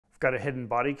got a hidden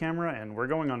body camera, and we're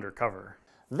going undercover.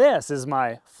 This is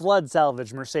my flood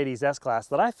salvage Mercedes S-Class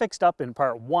that I fixed up in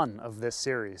part 1 of this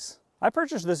series. I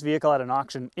purchased this vehicle at an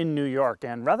auction in New York,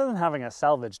 and rather than having a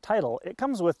salvage title, it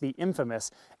comes with the infamous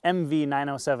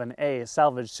MV-907A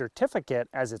salvage certificate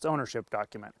as its ownership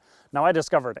document. Now, I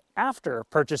discovered after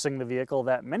purchasing the vehicle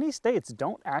that many states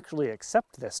don't actually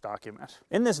accept this document.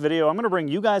 In this video, I'm going to bring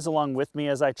you guys along with me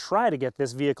as I try to get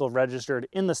this vehicle registered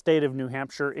in the state of New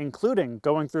Hampshire, including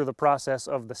going through the process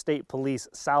of the state police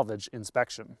salvage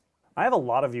inspection. I have a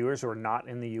lot of viewers who are not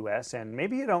in the US, and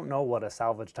maybe you don't know what a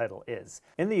salvage title is.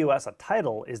 In the US, a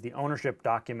title is the ownership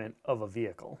document of a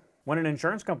vehicle. When an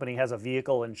insurance company has a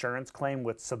vehicle insurance claim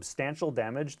with substantial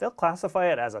damage, they'll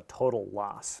classify it as a total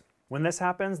loss. When this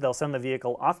happens, they'll send the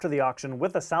vehicle off to the auction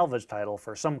with a salvage title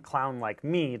for some clown like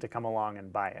me to come along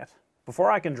and buy it.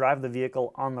 Before I can drive the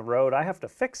vehicle on the road, I have to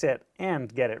fix it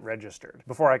and get it registered.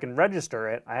 Before I can register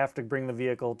it, I have to bring the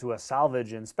vehicle to a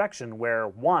salvage inspection where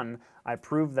 1, I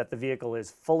prove that the vehicle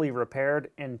is fully repaired,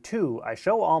 and 2, I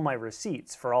show all my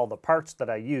receipts for all the parts that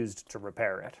I used to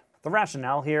repair it. The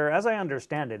rationale here, as I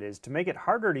understand it, is to make it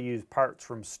harder to use parts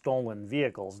from stolen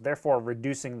vehicles, therefore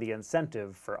reducing the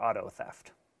incentive for auto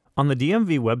theft. On the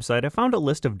DMV website, I found a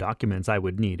list of documents I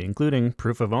would need, including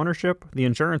proof of ownership, the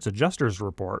insurance adjuster's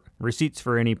report, receipts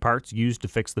for any parts used to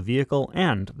fix the vehicle,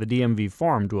 and the DMV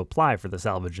form to apply for the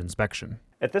salvage inspection.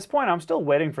 At this point, I'm still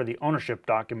waiting for the ownership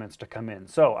documents to come in,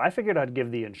 so I figured I'd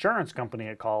give the insurance company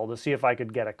a call to see if I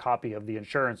could get a copy of the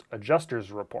insurance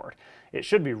adjuster's report. It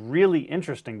should be really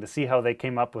interesting to see how they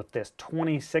came up with this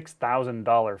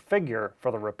 $26,000 figure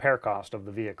for the repair cost of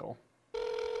the vehicle.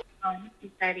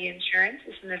 Cincinnati Insurance.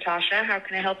 This is Natasha. How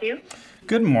can I help you?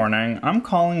 Good morning. I'm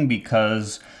calling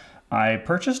because I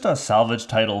purchased a salvage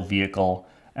title vehicle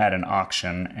at an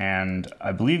auction, and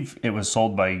I believe it was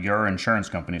sold by your insurance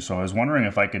company, so I was wondering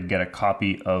if I could get a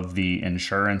copy of the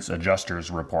insurance adjuster's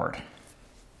report.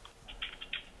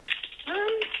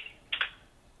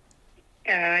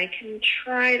 I can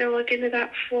try to look into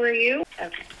that for you.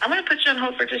 Okay. I'm going to put you on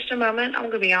hold for just a moment. I'm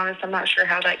going to be honest, I'm not sure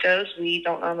how that goes. We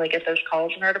don't normally get those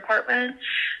calls in our department.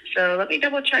 So let me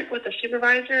double check with the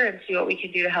supervisor and see what we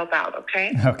can do to help out,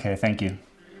 okay? Okay, thank you.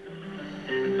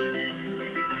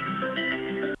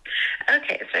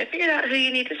 Okay, so I figured out who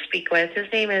you need to speak with. His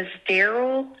name is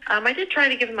Daryl. I did try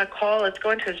to give him a call. It's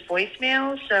going to his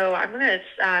voicemail, so I'm going to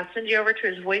send you over to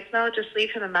his voicemail. Just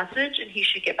leave him a message, and he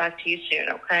should get back to you soon,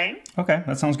 okay? Okay,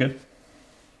 that sounds good.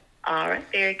 All right,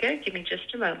 very good. Give me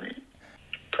just a moment.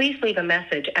 Please leave a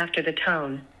message after the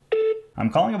tone. I'm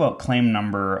calling about claim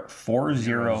number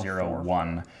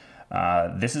 4001.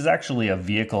 This is actually a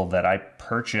vehicle that I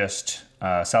purchased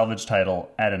salvage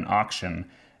title at an auction,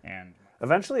 and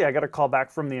eventually I got a call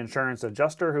back from the insurance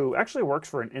adjuster who actually works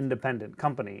for an independent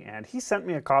company, and he sent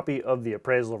me a copy of the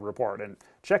appraisal report, and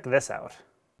check this out.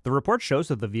 The report shows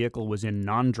that the vehicle was in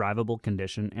non-drivable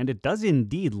condition, and it does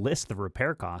indeed list the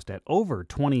repair cost at over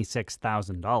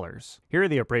 $26,000. Here are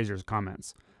the appraiser's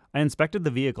comments. I inspected the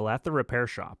vehicle at the repair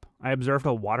shop. I observed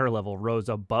a water level rose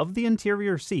above the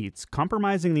interior seats,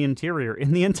 compromising the interior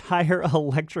in the entire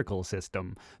electrical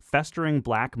system. Festering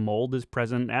black mold is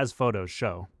present, as photos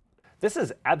show. This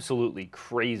is absolutely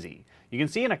crazy. You can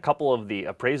see in a couple of the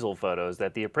appraisal photos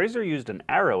that the appraiser used an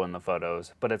arrow in the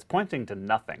photos, but it's pointing to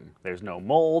nothing. There's no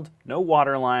mold, no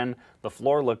water line, the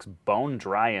floor looks bone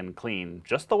dry and clean,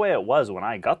 just the way it was when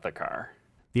I got the car.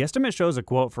 The estimate shows a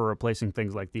quote for replacing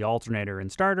things like the alternator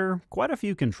and starter, quite a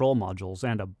few control modules,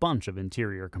 and a bunch of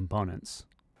interior components.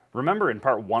 Remember in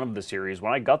part 1 of the series,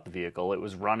 when I got the vehicle, it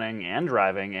was running and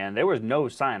driving, and there was no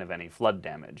sign of any flood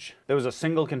damage. There was a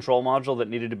single control module that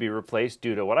needed to be replaced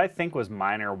due to what I think was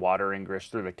minor water ingress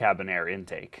through the cabin air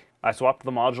intake. I swapped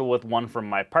the module with one from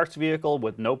my parts vehicle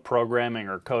with no programming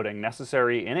or coding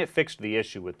necessary, and it fixed the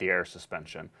issue with the air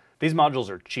suspension. These modules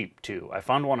are cheap too. I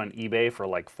found one on eBay for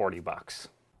like 40 bucks.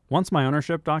 Once my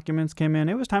ownership documents came in,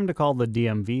 it was time to call the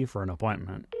DMV for an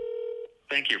appointment.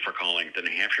 Thank you for calling the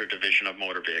New Hampshire Division of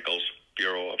Motor Vehicles,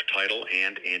 Bureau of Title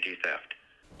and Anti-Theft.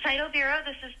 Title Bureau,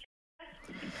 this is...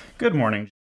 Good morning.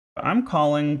 I'm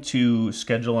calling to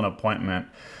schedule an appointment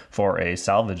for a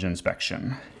salvage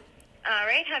inspection. All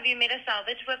right, have you made a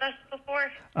salvage with us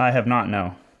before? I have not,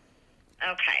 no.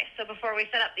 Okay, so before we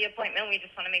set up the appointment, we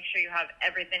just want to make sure you have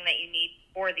everything that you need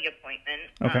for the appointment.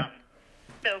 Okay.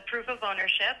 So proof of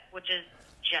ownership, which is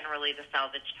generally the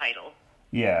salvage title.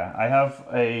 Yeah, I have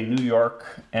a New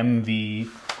York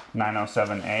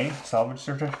MV-907A salvage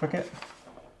certificate.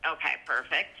 Okay,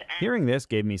 perfect. And Hearing this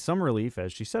gave me some relief,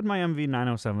 as she said my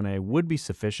MV-907A would be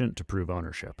sufficient to prove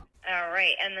ownership. all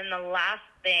right, and then the last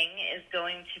thing is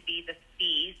going to be the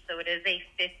fee. So it is a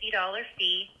 $50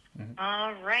 fee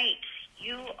All right.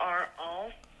 You are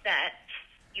all set.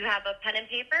 You have a pen and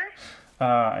paper?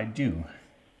 I do.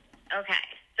 Okay.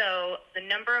 So the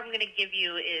number I'm going to give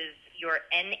you is your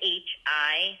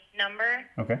NHI number.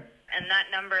 Okay. And that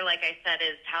number, like I said,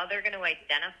 is how they're going to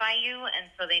identify you, and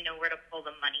so they know where to pull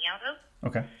the money out of.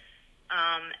 Okay.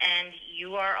 And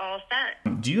you are all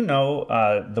set. Do you know,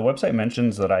 the website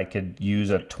mentions that I could use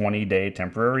a 20-day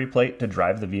temporary plate to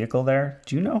drive the vehicle there.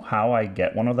 Do you know how I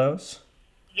get one of those?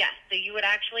 Yes, so you would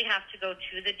actually have to go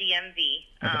to the DMV.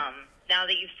 Okay. Now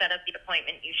that you've set up the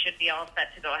appointment, you should be all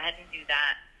set to go ahead and do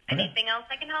that. Okay. Anything else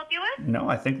I can help you with? No,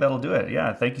 I think that'll do it.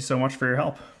 Yeah, thank you so much for your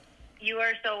help. You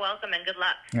are so welcome, and good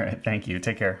luck. All right, thank you.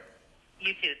 Take care.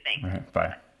 You too, thanks. All right,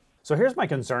 bye. So here's my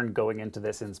concern going into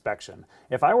this inspection.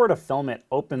 If I were to film it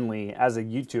openly as a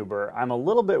YouTuber, I'm a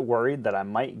little bit worried that I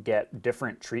might get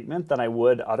different treatment than I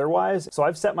would otherwise. So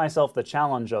I've set myself the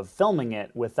challenge of filming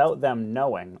it without them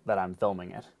knowing that I'm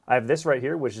filming it. I have this right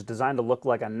here, which is designed to look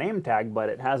like a name tag, but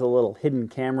it has a little hidden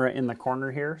camera in the corner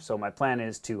here. So my plan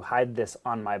is to hide this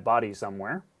on my body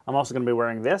somewhere. I'm also going to be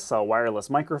wearing this, a wireless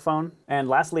microphone. And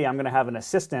lastly, I'm going to have an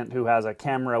assistant who has a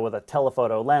camera with a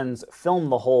telephoto lens film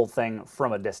the whole thing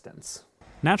from a distance.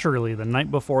 Naturally, the night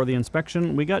before the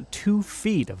inspection, we got 2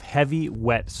 feet of heavy,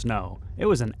 wet snow. It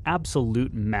was an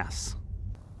absolute mess.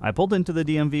 I pulled into the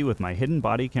DMV with my hidden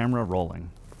body camera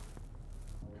rolling.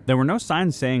 There were no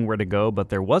signs saying where to go, but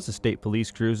there was a state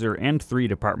police cruiser and 3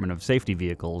 Department of Safety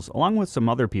vehicles, along with some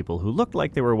other people who looked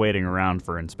like they were waiting around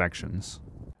for inspections.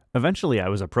 Eventually, I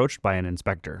was approached by an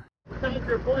inspector. What time is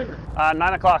your appointment? 9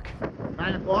 o'clock.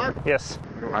 9 o'clock? Yes.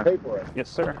 I pay for it. Yes,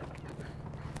 sir.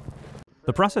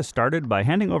 The process started by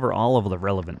handing over all of the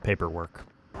relevant paperwork.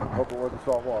 Overboard the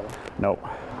salt water. No.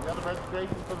 You got a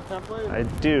registration for the template? I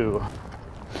do.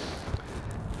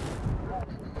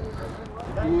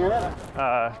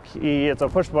 It's a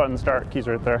push-button start. Key's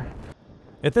right there.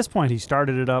 At this point, he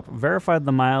started it up, verified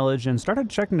the mileage, and started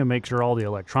checking to make sure all the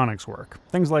electronics work.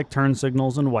 Things like turn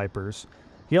signals and wipers.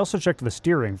 He also checked the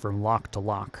steering from lock to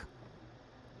lock.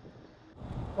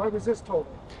 Why was this total?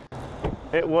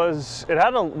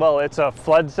 It's a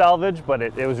flood salvage, but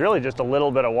it was really just a little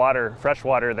bit of water, fresh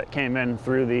water that came in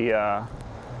through the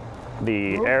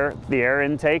air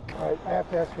intake. All right, I have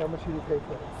to ask you, how much did you pay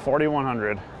for it?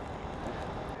 4,100.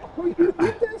 Oh, you did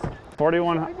this?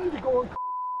 4,100. I need to go on.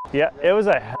 Yeah, it was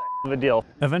a hell of a deal.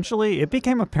 Eventually, it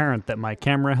became apparent that my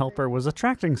camera helper was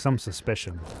attracting some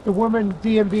suspicion. The woman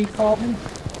DMV called me.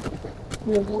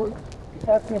 We were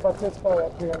asking about this guy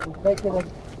up here. He's making them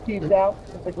teased out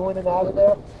as they're going in and out of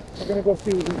there. We're going to go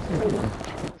see what he's doing.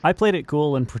 I played it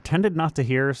cool and pretended not to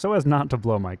hear so as not to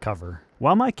blow my cover.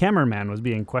 While my cameraman was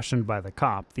being questioned by the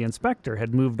cop, the inspector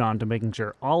had moved on to making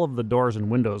sure all of the doors and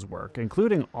windows work,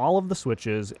 including all of the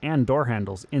switches and door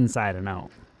handles inside and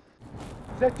out.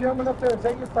 Is that gentleman up there, is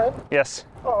that your friend? Yes.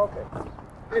 Oh,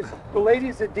 okay. The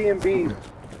ladies at DMV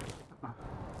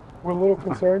were a little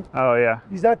concerned. Oh, yeah.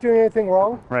 He's not doing anything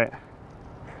wrong. Right.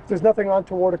 There's nothing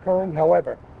untoward occurring.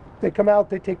 However, they come out,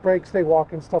 they take breaks, they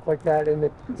walk and stuff like that, and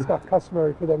it's not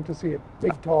customary for them to see a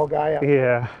big, tall guy out.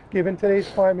 Yeah. Given today's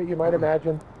climate, you might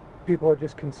imagine people are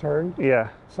just concerned. Yeah.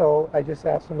 So I just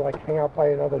asked them to hang out by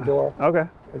another door. Okay.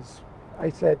 As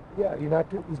I said, yeah,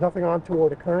 there's nothing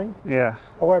untoward occurring. Yeah.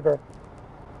 However,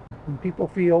 when people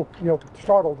feel,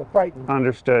 startled or frightened.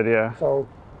 Understood, yeah. So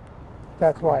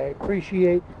that's why I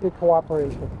appreciate the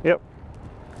cooperation. Yep.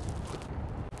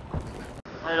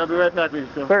 All right, I'll be right back with you,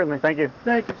 sir. Certainly, thank you.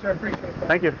 Thank you, sir. Appreciate that.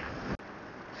 Thank you.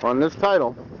 On this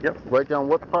title, Yep. write down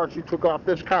what parts you took off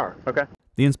this car. Okay.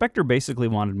 The inspector basically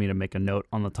wanted me to make a note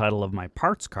on the title of my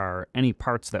parts car, any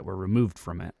parts that were removed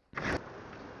from it.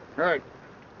 All right.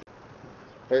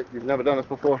 Hey, you've never done this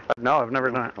before? No, I've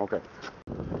never done it. Okay.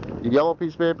 Your yellow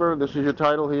piece of paper, this is your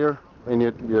title here, and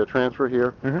your transfer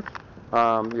here.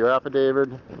 Mm-hmm. Your affidavit,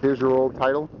 here's your old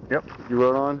title. Yep. You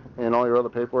wrote on, and all your other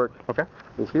paperwork Okay.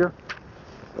 is here.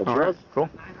 That's All yours. right. Cool.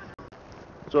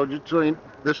 So just so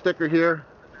this sticker here,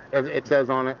 as it says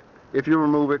on it, if you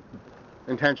remove it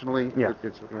intentionally, Yeah.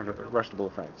 it's an arrestable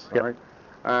offense. Yep.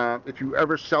 All right? If you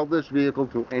ever sell this vehicle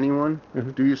to anyone,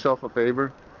 do yourself a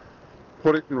favor,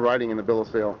 put it in writing in the bill of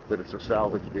sale that it's a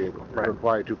salvage vehicle. Right. You're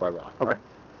required to by law. Okay.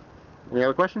 Any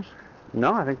other questions?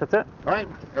 No, I think that's it. All right.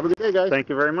 Have a good day, guys. Thank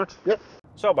you very much. Yep.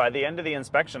 So by the end of the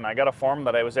inspection, I got a form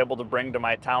that I was able to bring to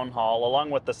my town hall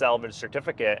along with the salvage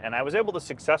certificate, and I was able to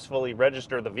successfully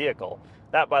register the vehicle.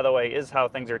 That, by the way, is how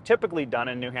things are typically done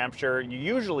in New Hampshire.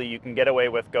 Usually you can get away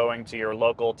with going to your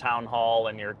local town hall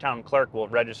and your town clerk will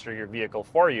register your vehicle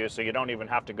for you, so you don't even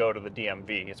have to go to the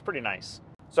DMV. It's pretty nice.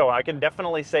 So I can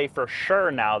definitely say for sure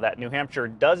now that New Hampshire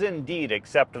does indeed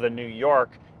accept the New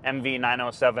York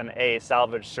MV-907A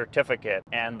salvage certificate,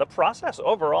 and the process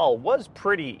overall was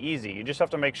pretty easy. You just have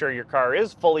to make sure your car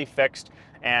is fully fixed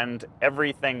and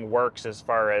everything works as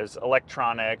far as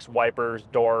electronics, wipers,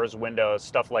 doors, windows,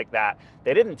 stuff like that.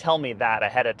 They didn't tell me that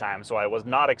ahead of time, so I was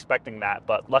not expecting that,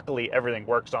 but luckily everything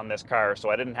works on this car, so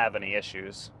I didn't have any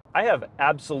issues. I have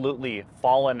absolutely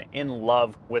fallen in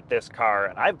love with this car,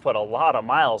 and I've put a lot of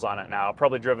miles on it now,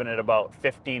 probably driven it about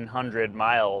 1,500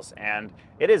 miles, and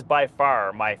it is by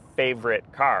far my favorite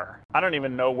car. I don't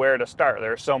even know where to start.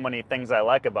 There are so many things I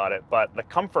like about it, but the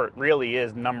comfort really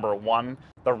is number one.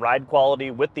 The ride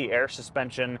quality with the air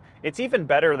suspension, it's even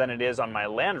better than it is on my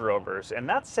Land Rovers, and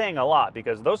that's saying a lot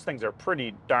because those things are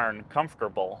pretty darn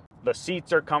comfortable. The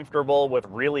seats are comfortable with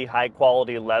really high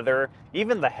quality leather.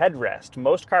 Even the headrest.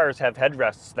 Most cars have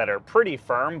headrests that are pretty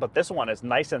firm, but this one is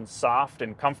nice and soft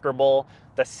and comfortable.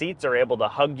 The seats are able to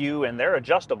hug you and they're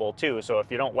adjustable too, so if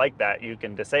you don't like that, you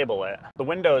can disable it. The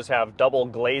windows have double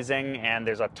glazing and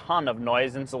there's a ton of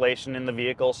noise insulation in the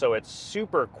vehicle, so it's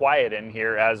super quiet in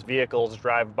here as vehicles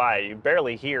drive by. You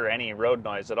barely hear any road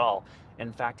noise at all.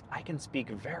 In fact, I can speak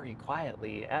very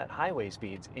quietly at highway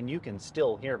speeds and you can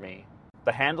still hear me.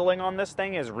 The handling on this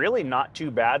thing is really not too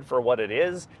bad for what it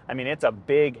is. I mean, it's a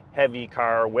big, heavy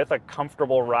car with a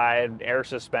comfortable ride, air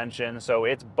suspension, so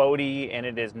it's boaty and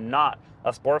it is not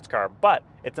a sports car, but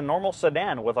it's a normal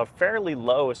sedan with a fairly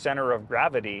low center of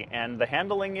gravity, and the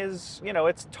handling is, you know,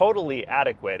 it's totally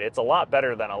adequate. It's a lot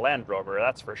better than a Land Rover,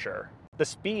 that's for sure. The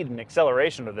speed and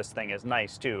acceleration of this thing is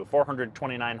nice too.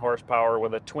 429 horsepower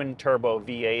with a twin turbo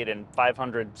V8 and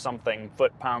 500 something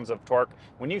foot-pounds of torque.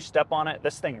 When you step on it,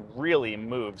 this thing really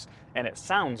moves, and it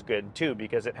sounds good too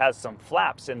because it has some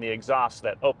flaps in the exhaust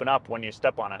that open up when you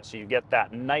step on it, so you get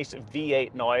that nice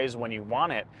V8 noise when you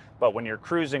want it, but when you're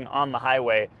cruising on the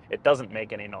highway, it doesn't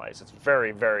make any noise. It's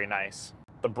very, very nice.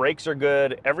 The brakes are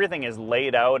good, everything is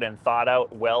laid out and thought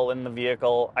out well in the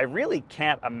vehicle. I really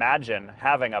can't imagine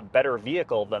having a better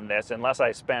vehicle than this unless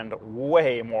I spend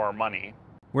way more money.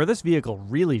 Where this vehicle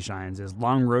really shines is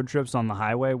long road trips on the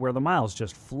highway where the miles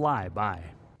just fly by.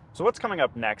 So what's coming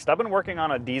up next? I've been working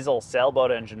on a diesel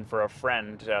sailboat engine for a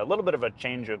friend, a little bit of a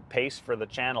change of pace for the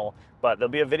channel, but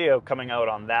there'll be a video coming out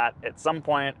on that at some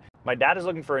point. My dad is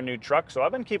looking for a new truck, so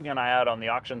I've been keeping an eye out on the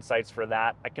auction sites for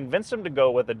that. I convinced him to go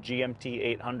with a GMT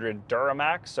 800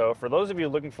 Duramax, so for those of you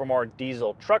looking for more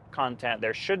diesel truck content,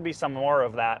 there should be some more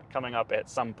of that coming up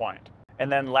at some point.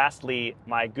 And then lastly,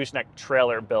 my gooseneck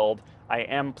trailer build. I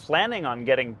am planning on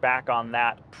getting back on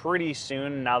that pretty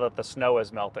soon now that the snow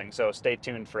is melting, so stay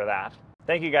tuned for that.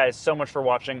 Thank you guys so much for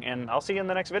watching, and I'll see you in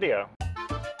the next video.